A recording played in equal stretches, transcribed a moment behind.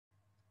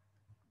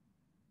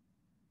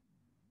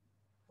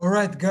All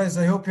right, guys,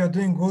 I hope you're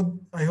doing good.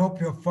 I hope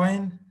you're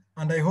fine.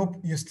 And I hope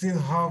you still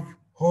have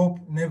hope,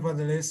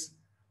 nevertheless,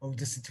 of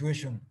the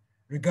situation.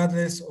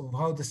 Regardless of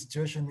how the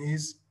situation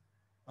is,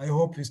 I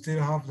hope you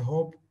still have the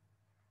hope.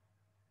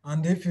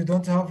 And if you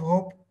don't have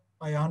hope,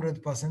 I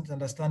 100%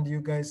 understand you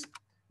guys.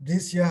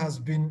 This year has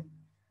been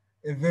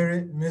a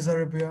very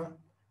miserable year.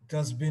 It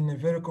has been a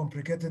very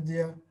complicated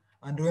year.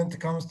 And when it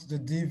comes to the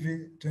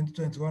DV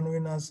 2021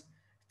 winners,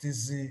 it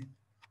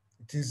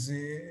is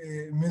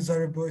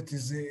miserable. It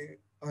is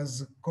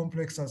as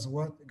complex as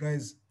what,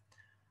 guys.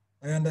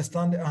 I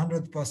understand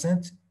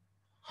 100%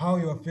 how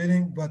you are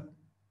feeling, but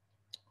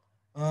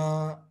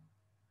uh,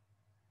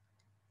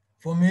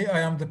 for me,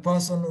 I am the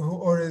person who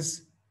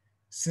always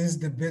sees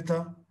the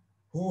better,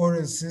 who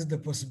always sees the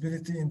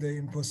possibility in the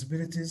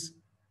impossibilities.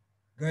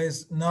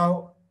 Guys,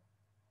 now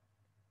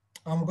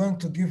I'm going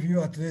to give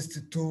you at least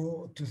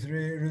 2 to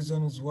 3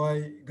 reasons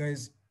why,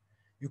 guys,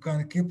 you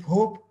can keep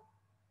hope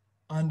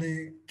and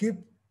keep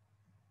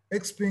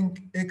expecting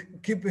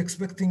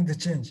the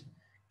change,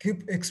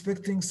 keep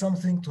expecting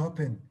something to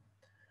happen.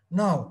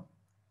 Now,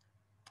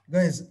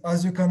 guys,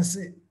 as you can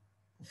see,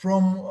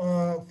 from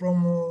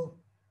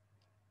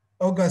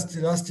August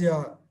last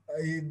year,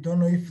 I don't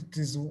know if it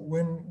is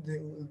when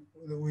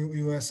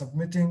we were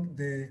submitting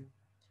the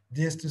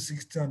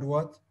DS260 and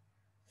what.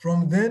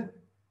 From then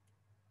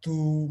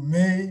to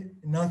May,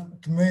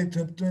 not to May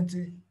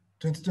 2020,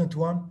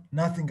 2021,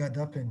 nothing had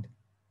happened.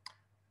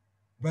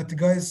 But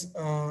guys,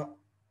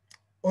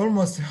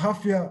 almost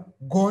half year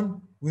gone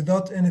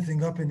without anything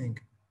happening.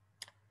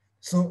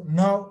 So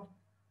now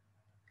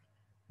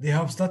they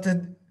have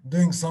started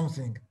doing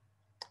something.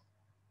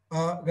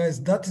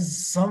 Guys, that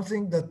is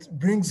something that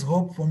brings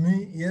hope for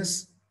me.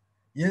 Yes,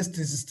 yes, it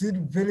is still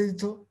very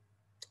little,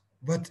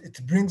 but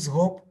it brings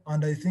hope,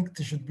 and I think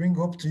it should bring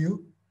hope to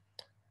you.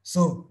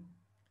 So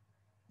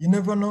you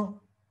never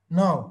know.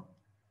 Now,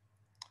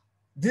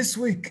 this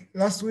week,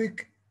 last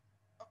week,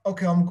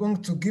 okay, I'm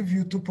going to give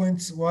you 2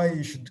 points why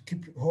you should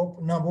keep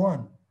hope. Number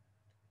one,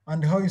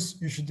 and how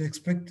you should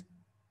expect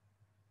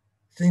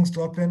things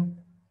to happen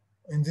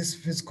in this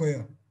fiscal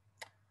year.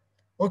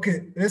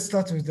 Okay, let's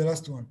start with the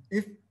last one.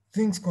 If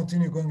things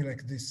continue going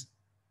like this,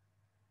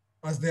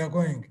 as they are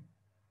going,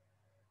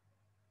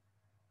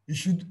 you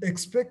should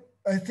expect,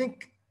 I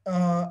think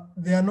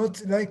they are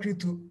not likely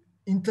to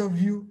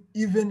interview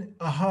even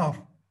a half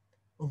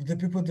of the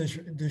people they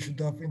should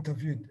have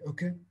interviewed,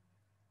 okay?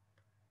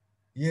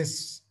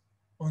 Yes,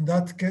 on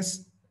that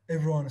case,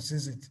 everyone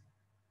sees it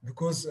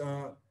because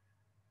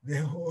the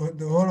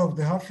whole of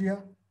the half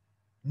year,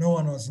 no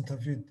one was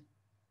interviewed.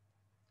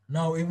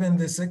 Now,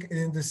 even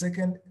in the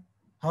second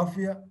half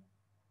year,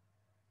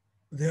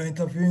 they are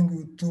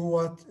interviewing to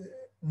what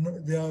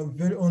they are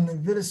very on a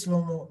very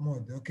slow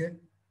mode. Okay,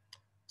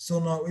 so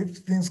now if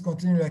things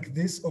continue like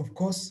this, of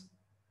course,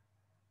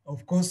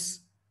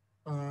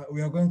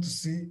 we are going to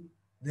see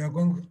they are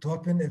going to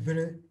happen a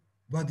very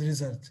bad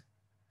result.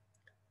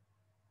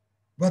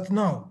 But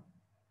now,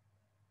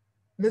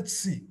 let's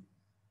see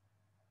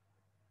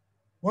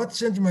what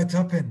change might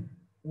happen.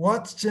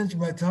 What change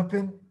might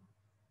happen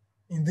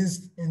in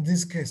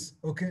this case?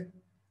 Okay.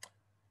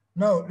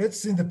 Now let's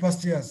see in the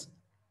past years.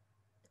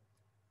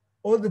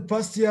 All the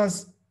past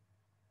years,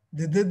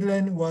 the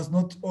deadline was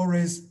not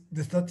always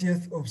the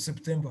 30th of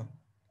September.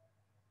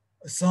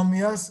 Some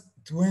years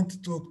it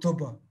went to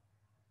October.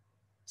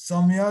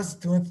 Some years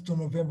it went to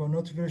November. I'm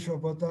not very sure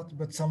about that,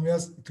 but some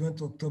years it went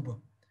to October.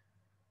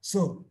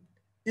 So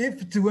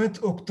if it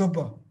went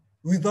October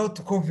without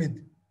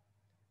COVID,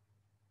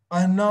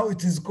 and now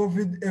it is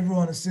COVID,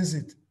 everyone sees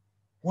it,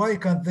 why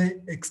can't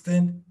they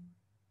extend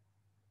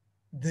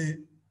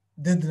the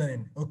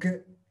deadline?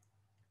 Okay.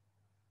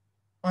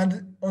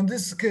 And on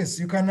this case,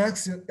 you can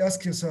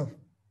ask yourself,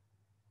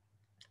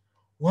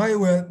 why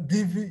were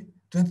DV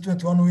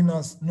 2021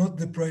 winners not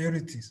the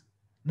priorities,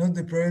 not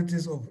the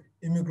priorities of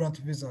immigrant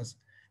visas?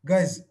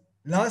 Guys,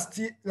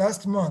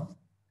 last month,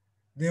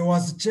 there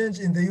was a change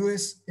in the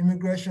US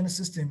immigration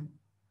system.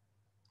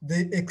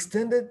 They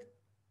extended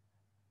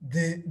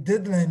the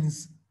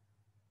deadlines,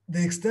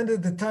 they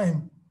extended the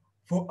time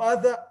for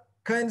other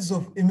kinds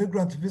of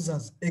immigrant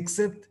visas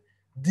except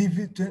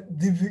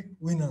DV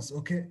winners,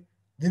 okay?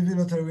 DV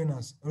lottery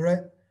winners, all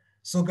right?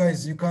 So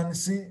guys, you can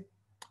see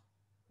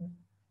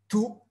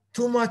too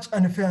much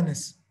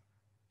unfairness,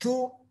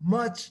 too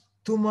much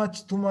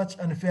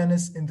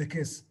unfairness in the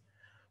case.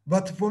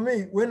 But for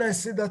me, when I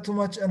see that too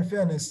much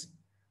unfairness,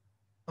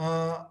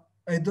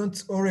 I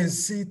don't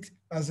always see it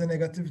as a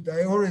negative.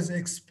 I always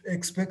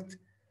expect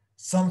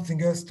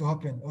something else to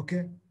happen,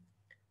 okay?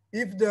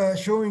 If they are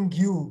showing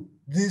you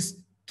this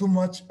too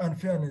much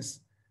unfairness,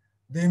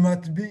 they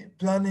might be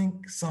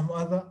planning some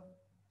other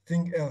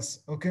thing else,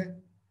 okay?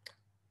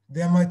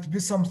 There might be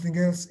something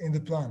else in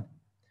the plan.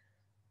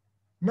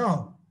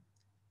 Now,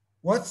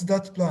 what's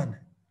that plan?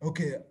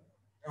 Okay,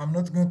 I'm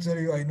not going to tell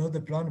you I know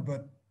the plan,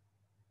 but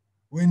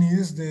when you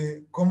use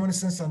the common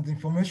sense and the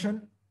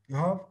information you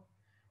have,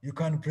 you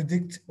can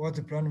predict what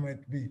the plan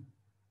might be.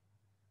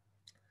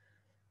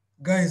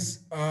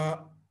 Guys,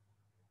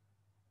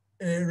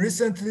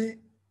 recently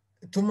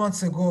 2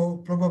 months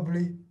ago,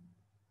 probably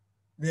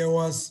there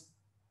was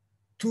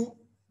two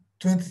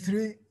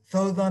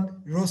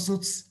 23,000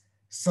 lawsuits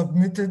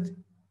submitted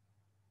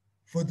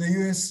for the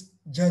US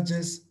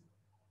judges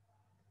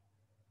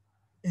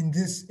in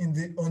this in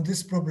the on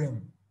this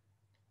problem.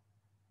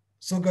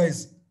 So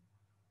guys,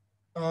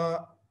 uh,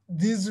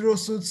 these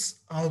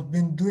lawsuits have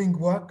been doing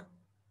work.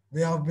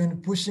 They have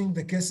been pushing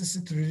the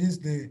cases to release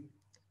the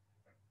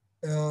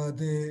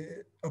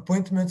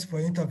appointments for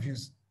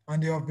interviews,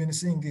 and you have been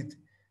seeing it.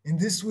 In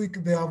this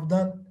week, they have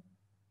done,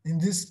 in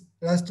these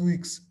last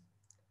weeks,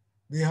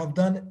 they have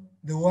done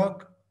the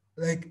work,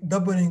 like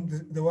doubling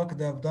the work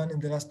they have done in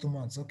the last 2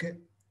 months, okay?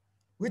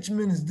 Which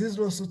means these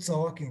lawsuits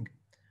are working.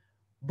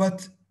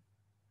 But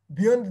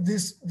beyond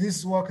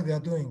this work they are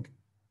doing,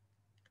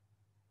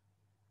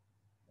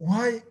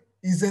 why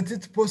isn't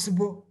it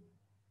possible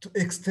to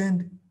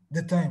extend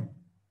the time?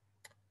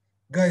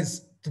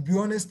 Guys, to be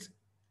honest,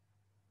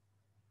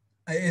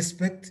 I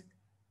expect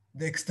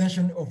the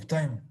extension of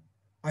time.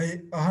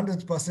 I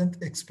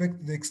 100%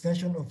 expect the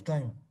extension of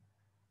time.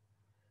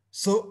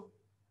 So,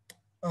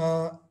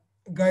 uh,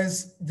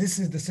 guys, this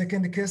is the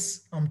second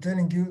case I'm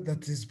telling you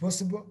that is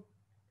possible.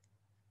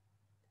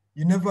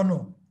 You never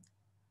know.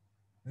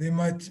 They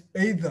might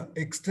either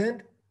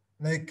extend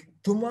like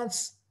 2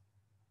 months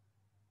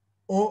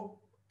or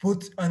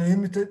put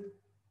unlimited,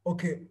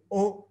 okay,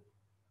 or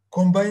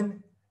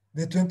combine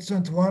the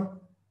 2021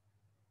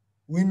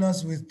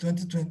 winners with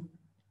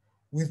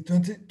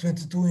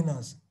 2022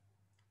 winners,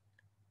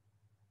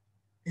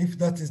 if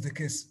that is the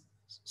case.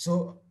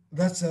 So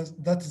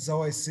that is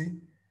how I see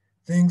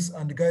things.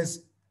 And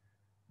guys,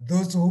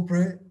 those who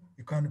pray,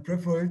 you can pray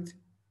for it,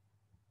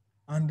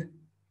 and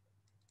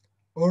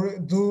or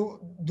do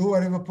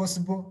whatever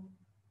possible.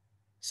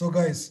 So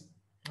guys,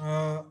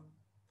 uh,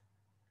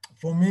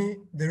 for me,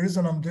 the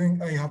reason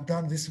I have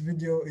done this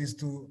video is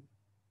to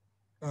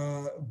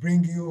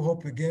bring you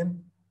hope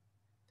again.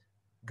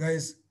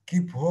 Guys,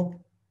 keep hope.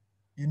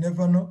 You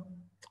never know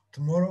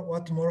tomorrow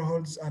what tomorrow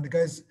holds. And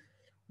guys,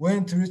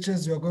 when it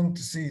reaches, you are going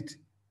to see it.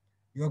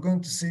 You are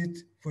going to see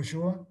it for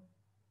sure.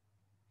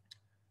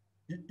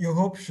 Your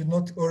hope should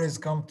not always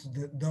come to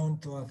the down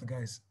to earth,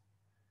 guys.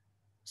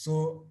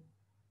 So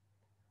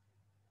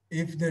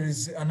if there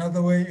is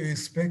another way you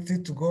expect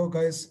it to go,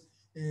 guys,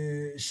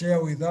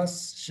 share with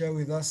us. Share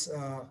with us.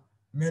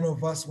 Many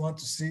of us want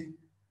to see.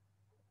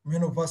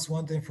 Many of us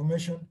want the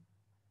information.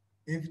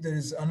 If there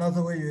is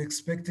another way you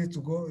expect it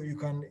to go, you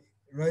can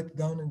write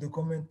down in the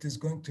comment. It is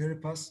going to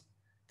help us.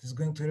 It is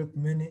going to help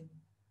many.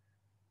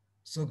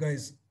 So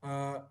guys,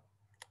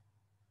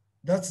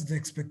 that's the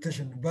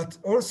expectation. But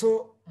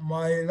also,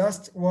 my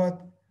last word,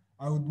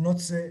 I would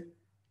not say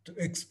to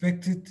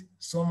expect it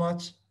so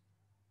much.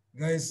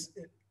 Guys,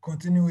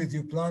 continue with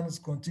your plans,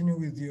 continue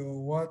with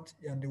your what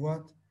and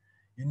what.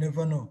 You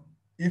never know.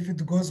 If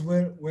it goes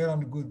well, well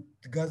and good.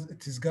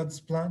 It is God's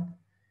plan.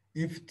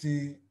 If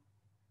it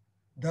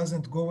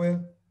doesn't go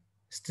well,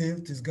 still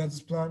it is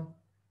God's plan.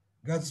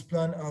 God's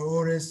plan are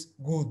always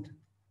good.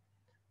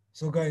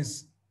 So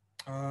guys,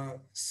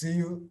 see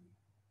you.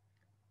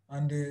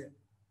 And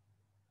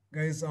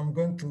guys, I'm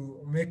going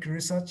to make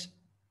research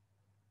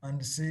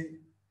and see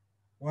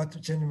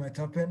what change might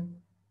happen.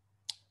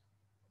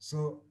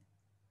 So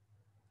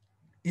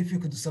if you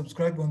could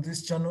subscribe on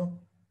this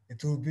channel,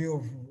 it will be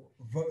of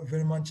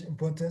very much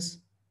importance.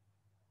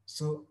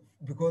 So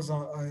because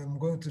I am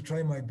going to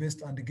try my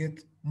best and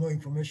get more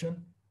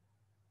information.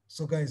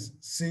 So guys,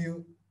 see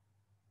you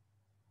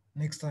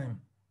next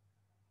time.